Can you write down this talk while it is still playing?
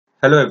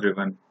Hello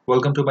everyone,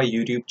 welcome to my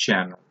YouTube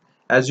channel.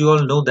 As you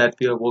all know that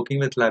we are working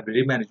with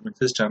library management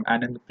system,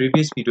 and in the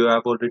previous video I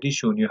have already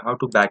shown you how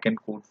to backend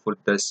code for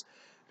this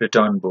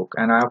return book,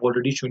 and I have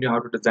already shown you how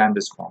to design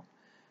this form.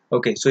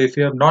 Okay, so if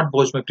you have not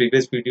watched my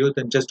previous video,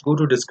 then just go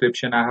to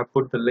description. I have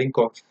put the link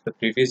of the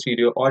previous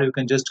video, or you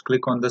can just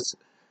click on this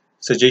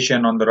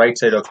suggestion on the right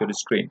side of your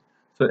screen.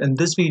 So in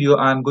this video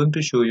I am going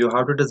to show you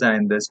how to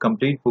design this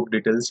complete book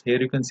details.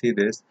 Here you can see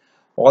this.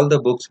 All the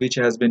books which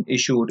has been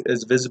issued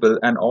is visible,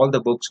 and all the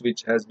books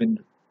which has been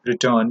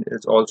returned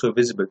is also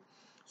visible.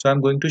 So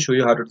I'm going to show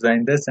you how to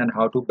design this and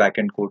how to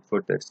backend code for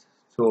this.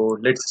 So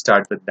let's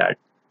start with that.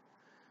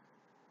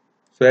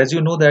 So as you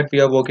know that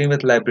we are working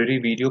with library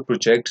video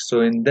project.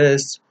 So in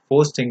this,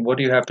 first thing what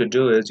you have to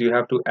do is you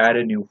have to add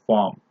a new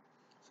form.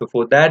 So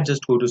for that,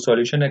 just go to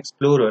Solution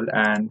Explorer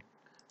and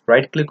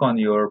right click on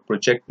your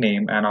project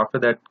name, and after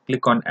that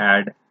click on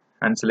add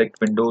and select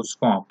Windows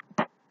form.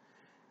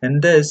 In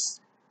this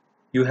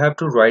you have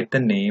to write the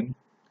name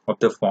of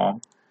the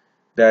form.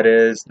 That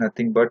is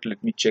nothing but,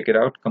 let me check it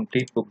out,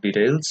 complete book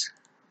details.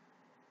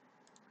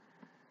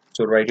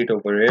 So write it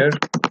over here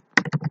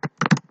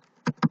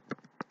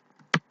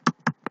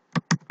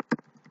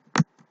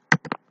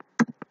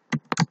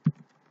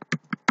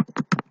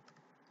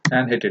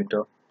and hit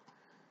enter.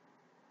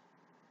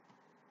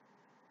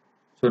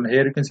 So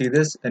here you can see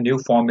this, a new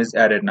form is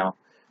added now.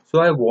 So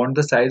I want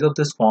the size of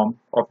this form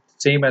of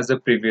same as the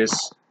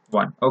previous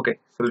one. Okay,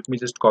 so let me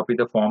just copy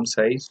the form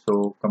size.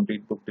 So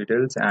complete book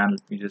details, and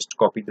let me just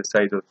copy the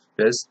size of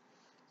this.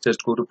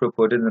 Just go to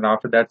properties, and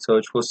after that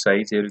search for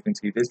size. Here you can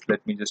see this.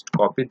 Let me just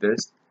copy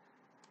this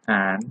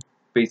and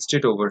paste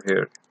it over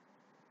here.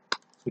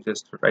 So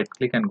just right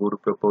click and go to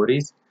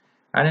properties,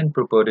 and in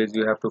properties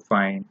you have to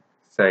find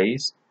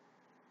size.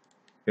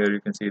 Here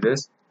you can see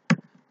this.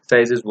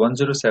 Size is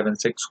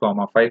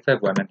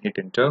 1076,551 and hit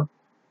enter.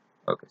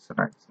 Okay, so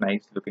that's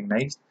nice, looking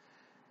nice.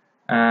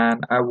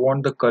 And I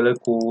want the color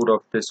code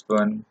of this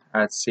one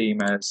as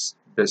same as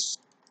this.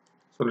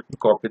 So let me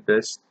copy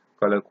this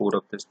color code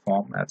of this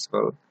form as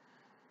well.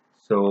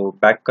 So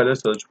back color,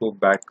 search for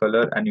back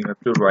color, and you have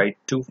to write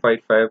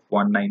 255,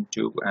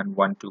 192 and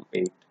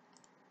 128.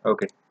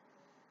 Okay,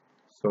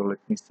 so let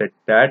me set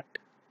that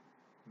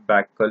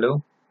back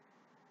color.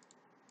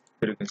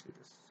 Here you can see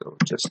this. So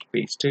just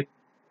paste it.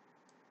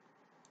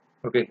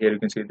 Okay, here you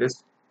can see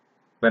this.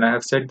 When I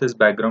have set this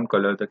background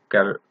color, the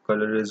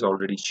color is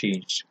already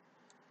changed.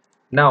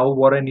 Now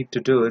what I need to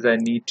do is I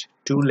need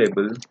two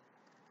label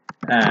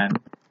and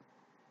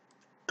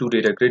two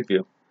data grid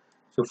view.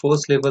 So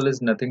first label is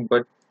nothing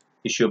but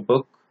issue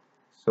book.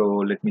 So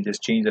let me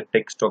just change the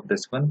text of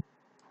this one.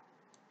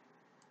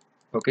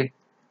 Okay,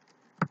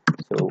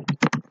 so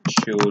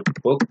issued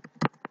book,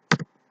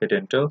 hit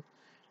enter.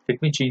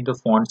 Let me change the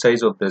font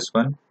size of this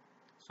one.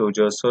 So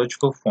just search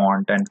for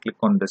font and click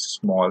on this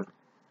small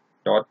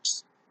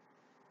dots,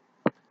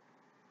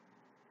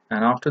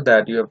 and after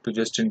that you have to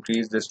just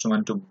increase this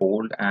one to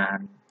bold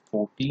and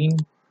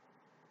 14.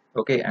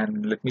 Okay,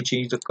 and let me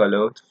change the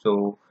color.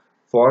 So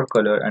for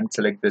color and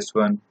select this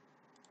one,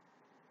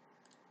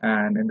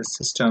 and in the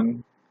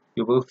system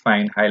you will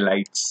find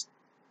highlights.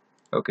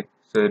 Okay,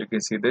 so you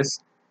can see this.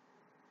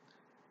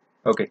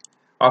 Okay,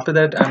 after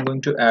that I'm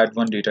going to add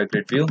one data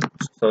grid view.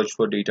 Search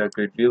for data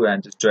grid view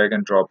and just drag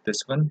and drop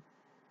this one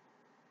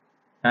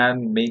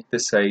and make the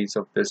size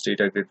of this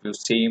data grid view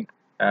same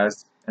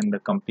as in the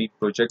complete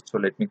project. So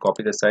let me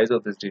copy the size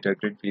of this data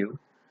grid view.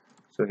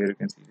 So here you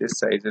can see this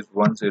size is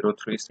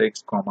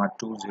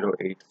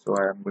 1036,208. So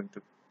I am going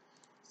to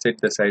set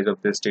the size of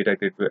this data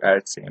grid view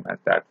as same as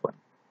that one.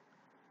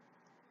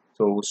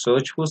 So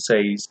search for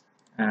size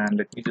and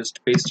let me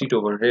just paste it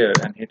over here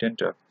and hit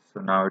enter. So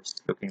now it's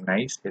looking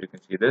nice. Here you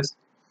can see this.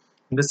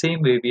 In the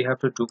same way we have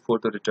to do for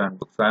the return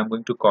book. So I'm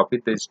going to copy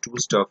these two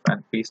stuff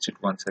and paste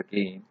it once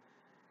again.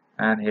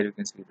 And here you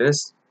can see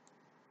this.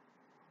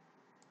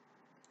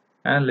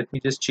 And let me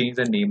just change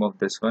the name of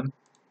this one.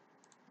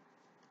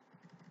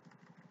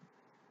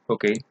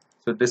 Okay,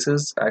 so this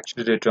is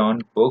actually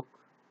return book.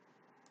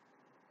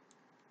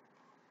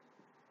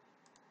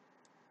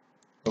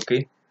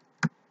 Okay,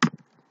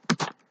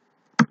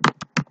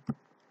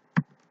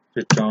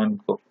 return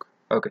book.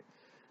 Okay,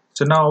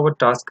 so now our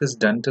task is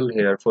done till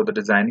here for the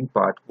designing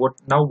part. What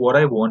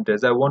I want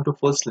is I want to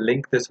first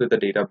link this with the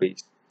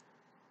database.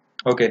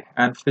 Okay,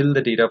 and fill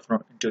the data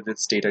from into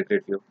this data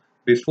grid view.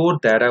 Before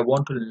that, I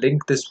want to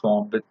link this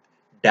form with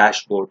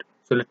dashboard.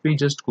 So let me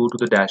just go to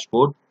the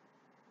dashboard.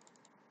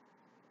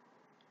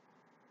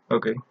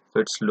 Okay, so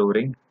it's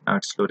loading. Now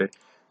it's loaded.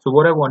 So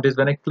what I want is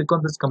when I click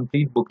on this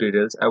complete book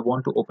details, I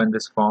want to open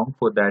this form.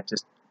 For that,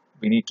 just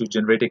we need to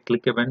generate a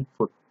click event.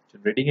 For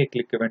generating a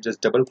click event,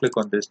 just double click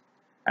on this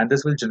and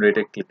this will generate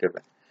a click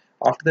event.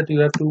 After that,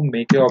 you have to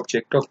make an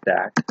object of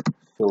that.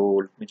 So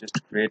let me just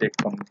create a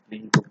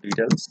complete book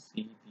details,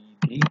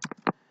 cbd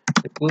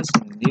equals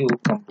new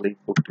complete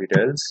book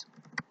details.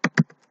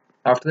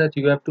 After that,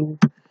 you have to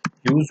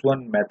use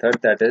one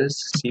method, that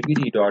is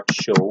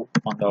cbd.show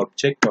on the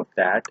object of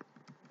that.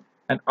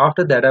 And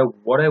after that,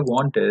 what I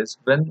want is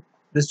when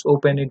this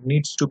open, it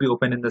needs to be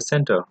open in the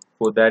center.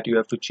 For that you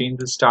have to change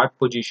the start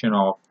position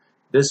of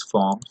this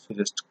form. So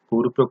just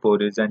go to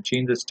properties and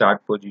change the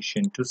start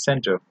position to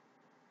center.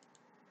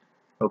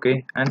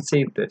 Okay, and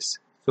save this.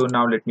 So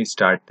now let me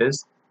start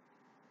this.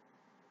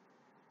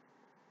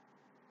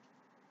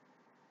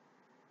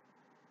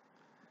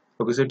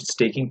 Okay, so it's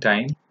taking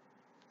time.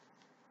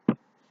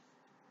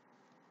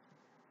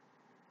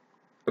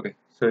 Okay,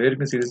 so here you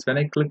can see this. When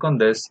I click on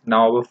this,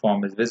 now our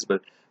form is visible,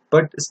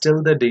 but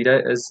still the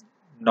data is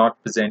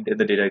not present in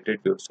the data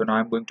grid view. So now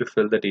I'm going to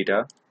fill the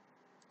data.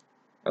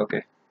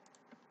 Okay,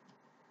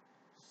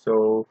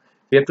 so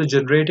we have to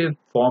generate a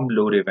form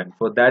load event.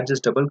 For that,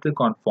 just double click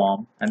on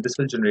form and this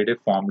will generate a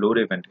form load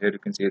event. Here you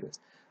can see this.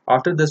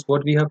 After this,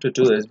 what we have to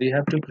do is we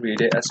have to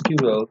create a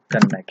SQL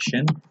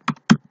connection,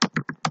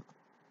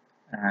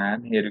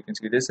 and here you can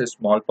see this a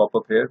small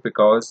pop-up here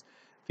because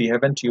we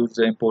haven't used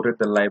the imported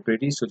the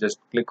library. So just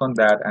click on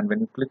that, and when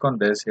you click on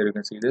this, here you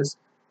can see this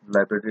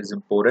library is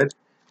imported.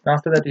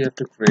 After that, you have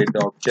to create the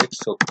object.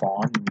 So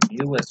con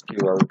new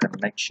SQL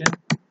connection,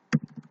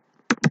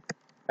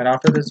 and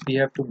after this we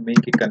have to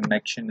make a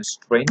connection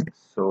string.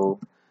 So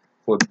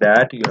for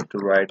that you have to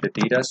write the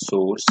data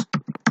source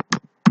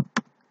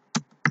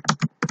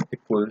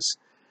equals,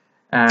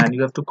 and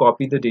you have to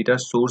copy the data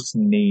source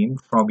name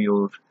from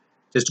your,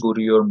 just go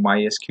to your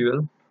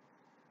MySQL.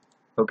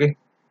 Okay,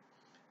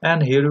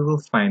 and here you will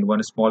find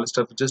one small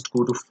stuff. Just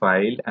go to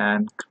file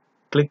and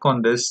click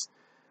on this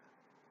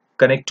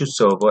connect to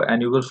server,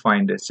 and you will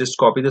find this. Just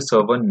copy the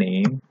server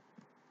name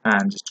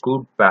and just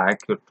go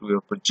back to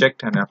your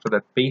project, and after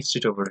that paste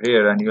it over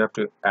here, and you have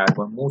to add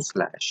one more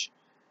slash.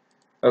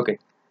 Okay,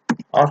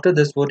 after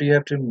this what you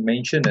have to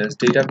mention is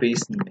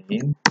database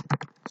name.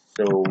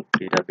 So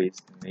database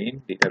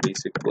name,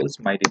 database equals,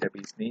 my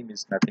database name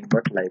is nothing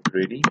but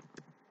library.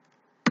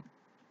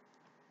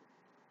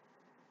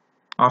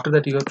 After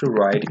that you have to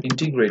write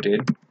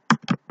integrated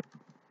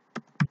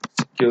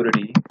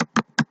security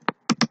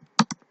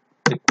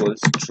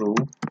equals true.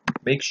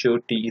 Make sure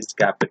T is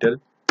capital.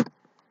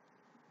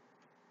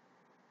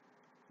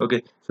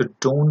 Okay, so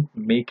don't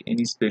make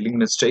any spelling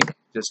mistake,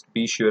 just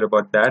be sure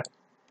about that.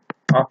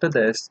 After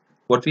this,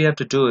 what we have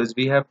to do is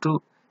we have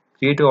to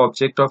create an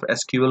object of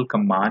SQL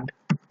command.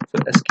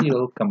 So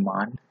SQL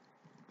command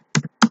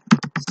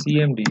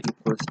cmd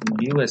equals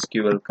new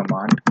SQL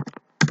command.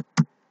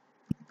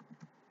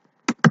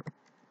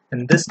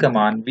 In this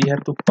command, we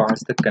have to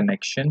pass the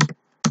connection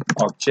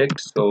object,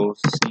 so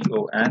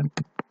con.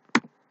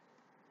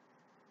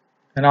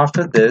 And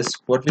after this,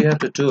 what we have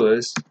to do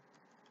is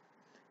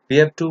we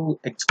have to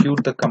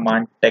execute the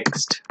command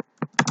text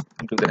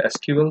into the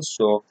SQL.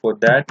 So for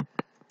that,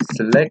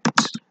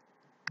 select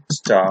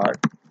star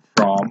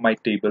from my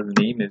table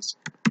name is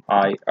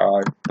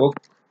IR book,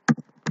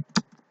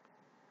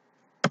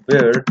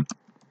 where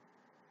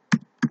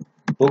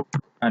book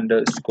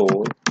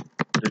underscore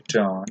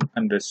return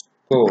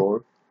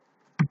underscore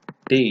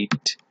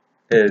date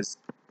is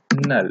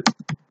null.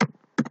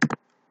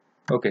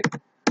 Okay,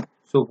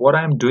 so what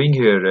I'm doing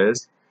here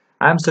is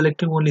I'm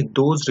selecting only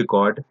those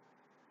record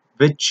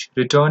which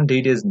return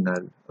date is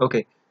null.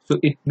 Okay, so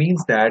it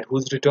means that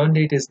whose return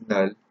date is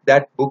null,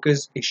 that book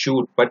is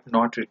issued but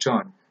not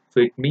returned. So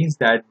it means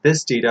that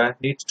this data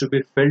needs to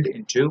be filled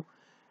into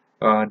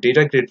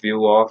data grid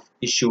view of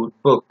issued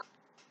book.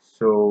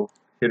 So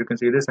here you can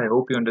see this. I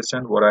hope you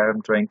understand what I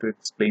am trying to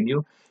explain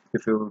you.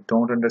 If you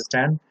don't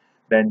understand,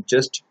 then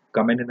just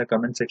comment in the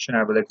comment section.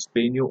 I will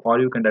explain you, or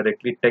you can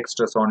directly text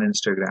us on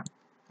Instagram.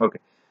 Okay,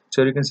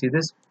 so you can see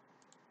this.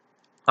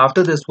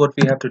 After this, what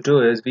we have to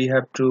do is we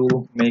have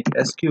to make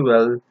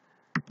SQL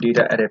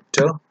data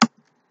adapter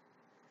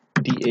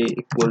DA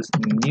equals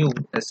new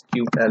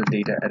SQL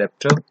data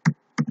adapter.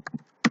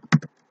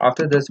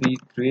 After this, we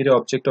create an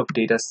object of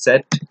data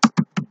set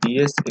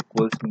ds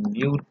equals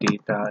new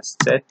data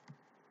set,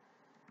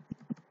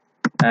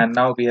 and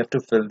now we have to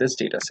fill this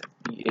data set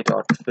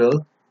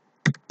da.fill.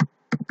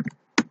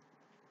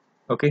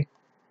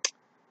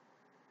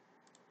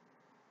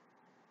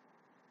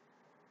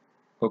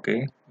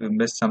 Okay, we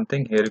missed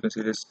something here. You can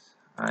see this,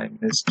 I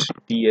missed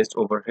ds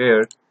over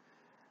here.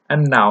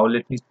 And now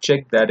let me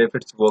check that if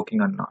it's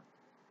working or not.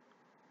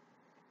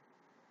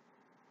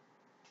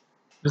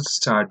 Let's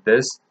start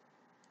this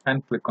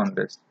and click on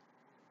this.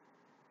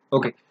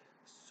 Okay,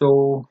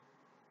 so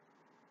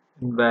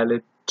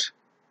invalid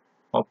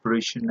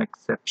operation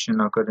exception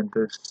occurred in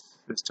this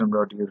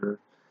system.error.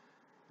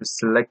 The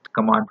select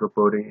command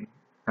property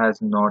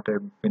has not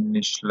been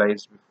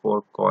initialized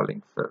before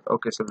calling fill.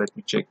 Okay, so let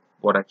me check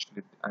what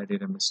actually I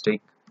did a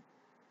mistake.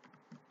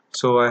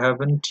 So I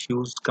haven't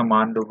used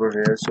command over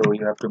here, so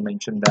you have to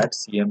mention that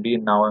cmd.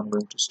 And now I'm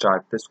going to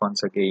start this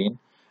once again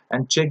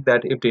and check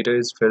that if data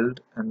is filled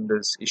in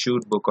this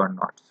issued book or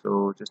not.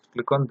 So just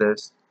click on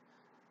this.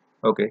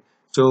 Okay,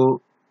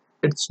 so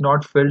it's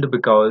not filled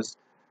because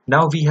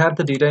now we have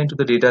the data into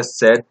the data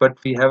set,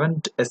 but we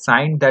haven't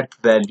assigned that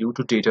value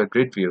to data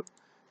grid view.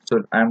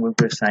 So I'm going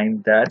to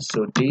assign that.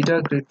 So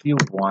data grid view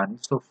 1.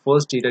 So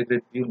first data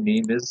grid view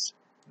name is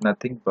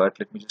nothing but,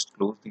 let me just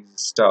close these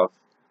stuff.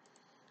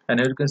 And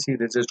here you can see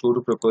this, just go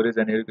to properties,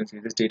 and here you can see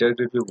this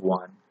Datagridview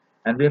 1,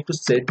 and we have to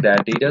set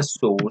that data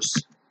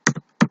source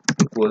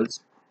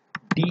equals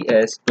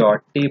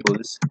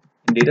ds.tables.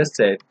 In data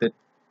set, the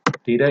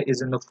data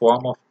is in the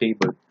form of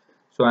table,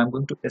 so I'm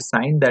going to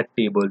assign that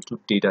table to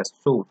data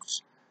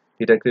source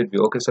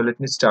Datagridview. Okay, so let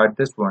me start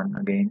this one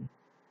again,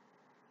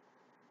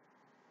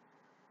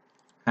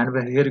 and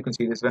over here you can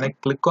see this. When I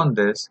click on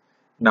this,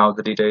 now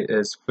the data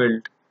is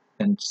filled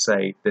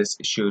inside this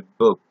issued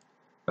book.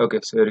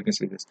 Okay, so here you can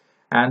see this,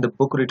 and the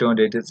book return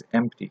date is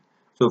empty.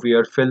 So we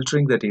are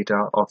filtering the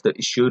data of the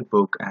issued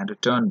book and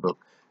return book.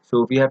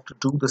 So we have to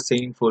do the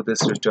same for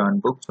this return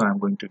book. So I'm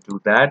going to do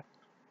that.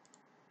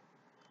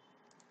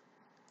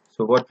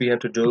 So what we have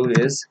to do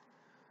is,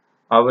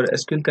 our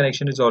SQL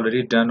connection is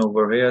already done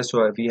over here.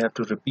 So we have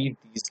to repeat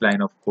these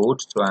line of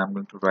code. So I'm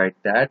going to write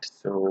that.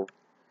 So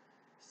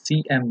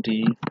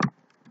cmd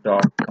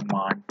dot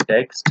command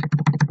text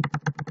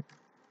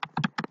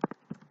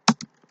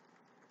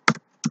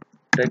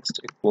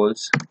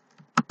equals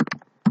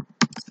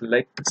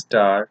select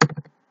star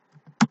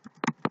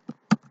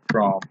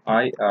from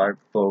IR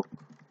book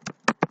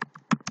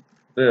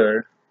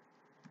where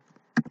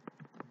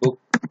book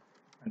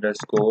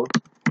underscore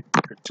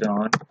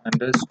return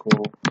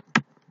underscore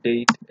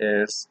date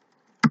is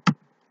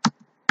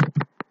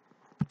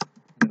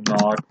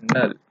not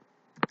null.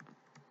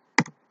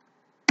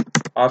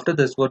 After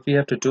this, what we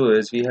have to do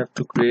is we have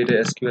to create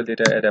a SQL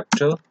data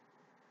adapter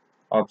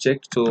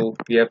object. So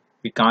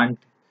we can't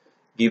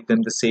give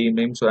them the same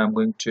name. So I'm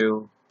going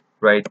to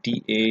write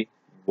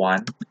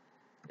da1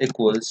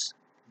 equals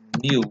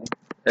new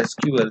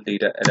SQL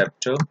data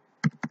adapter,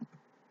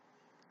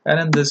 and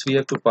in this we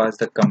have to pass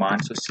the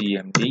command, so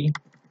cmd.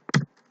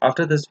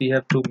 After this, we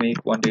have to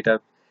make one data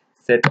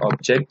set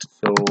object,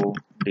 so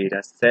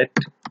data set,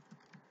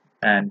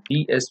 and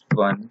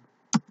ds1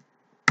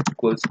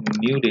 equals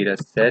new data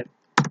set.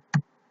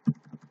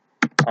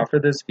 After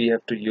this, we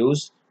have to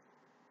use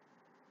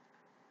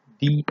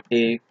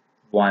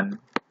da1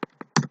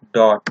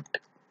 dot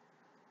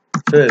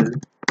fill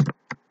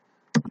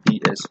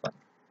ds1.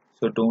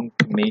 So don't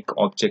make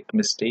object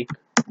mistake.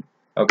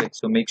 Okay,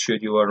 so make sure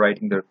you are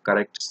writing the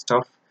correct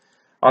stuff.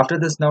 After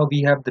this, now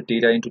we have the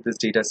data into this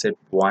data set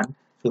 1.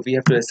 So we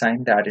have to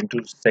assign that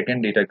into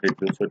second data grid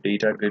view. So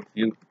data grid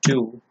view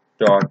 2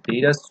 dot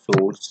data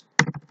source.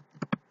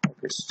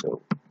 Okay,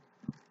 so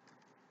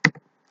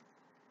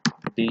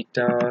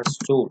data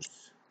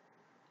source,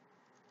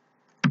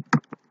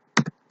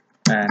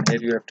 and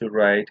here you have to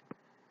write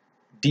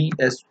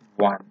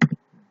ds1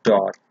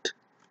 dot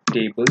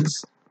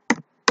tables,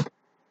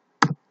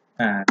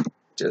 and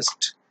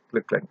just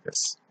click like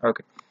this.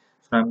 Okay,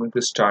 so I'm going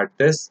to start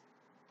this.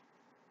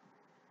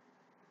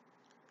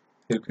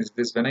 Here you can see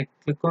this. When I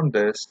click on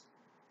this,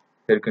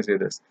 here you can see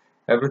this.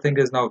 Everything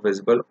is now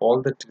visible.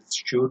 All the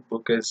issued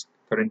book is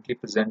currently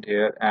present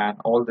here, and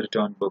all the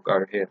return book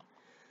are here.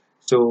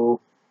 So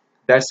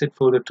that's it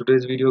for the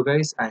today's video,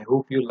 guys. I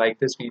hope you like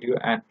this video,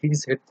 and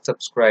please hit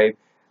subscribe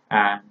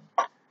and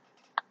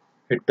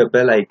hit the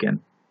bell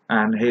icon.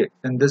 And hey,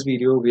 in this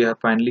video we have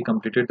finally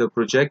completed the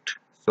project.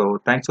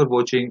 So thanks for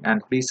watching,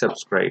 and please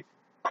subscribe.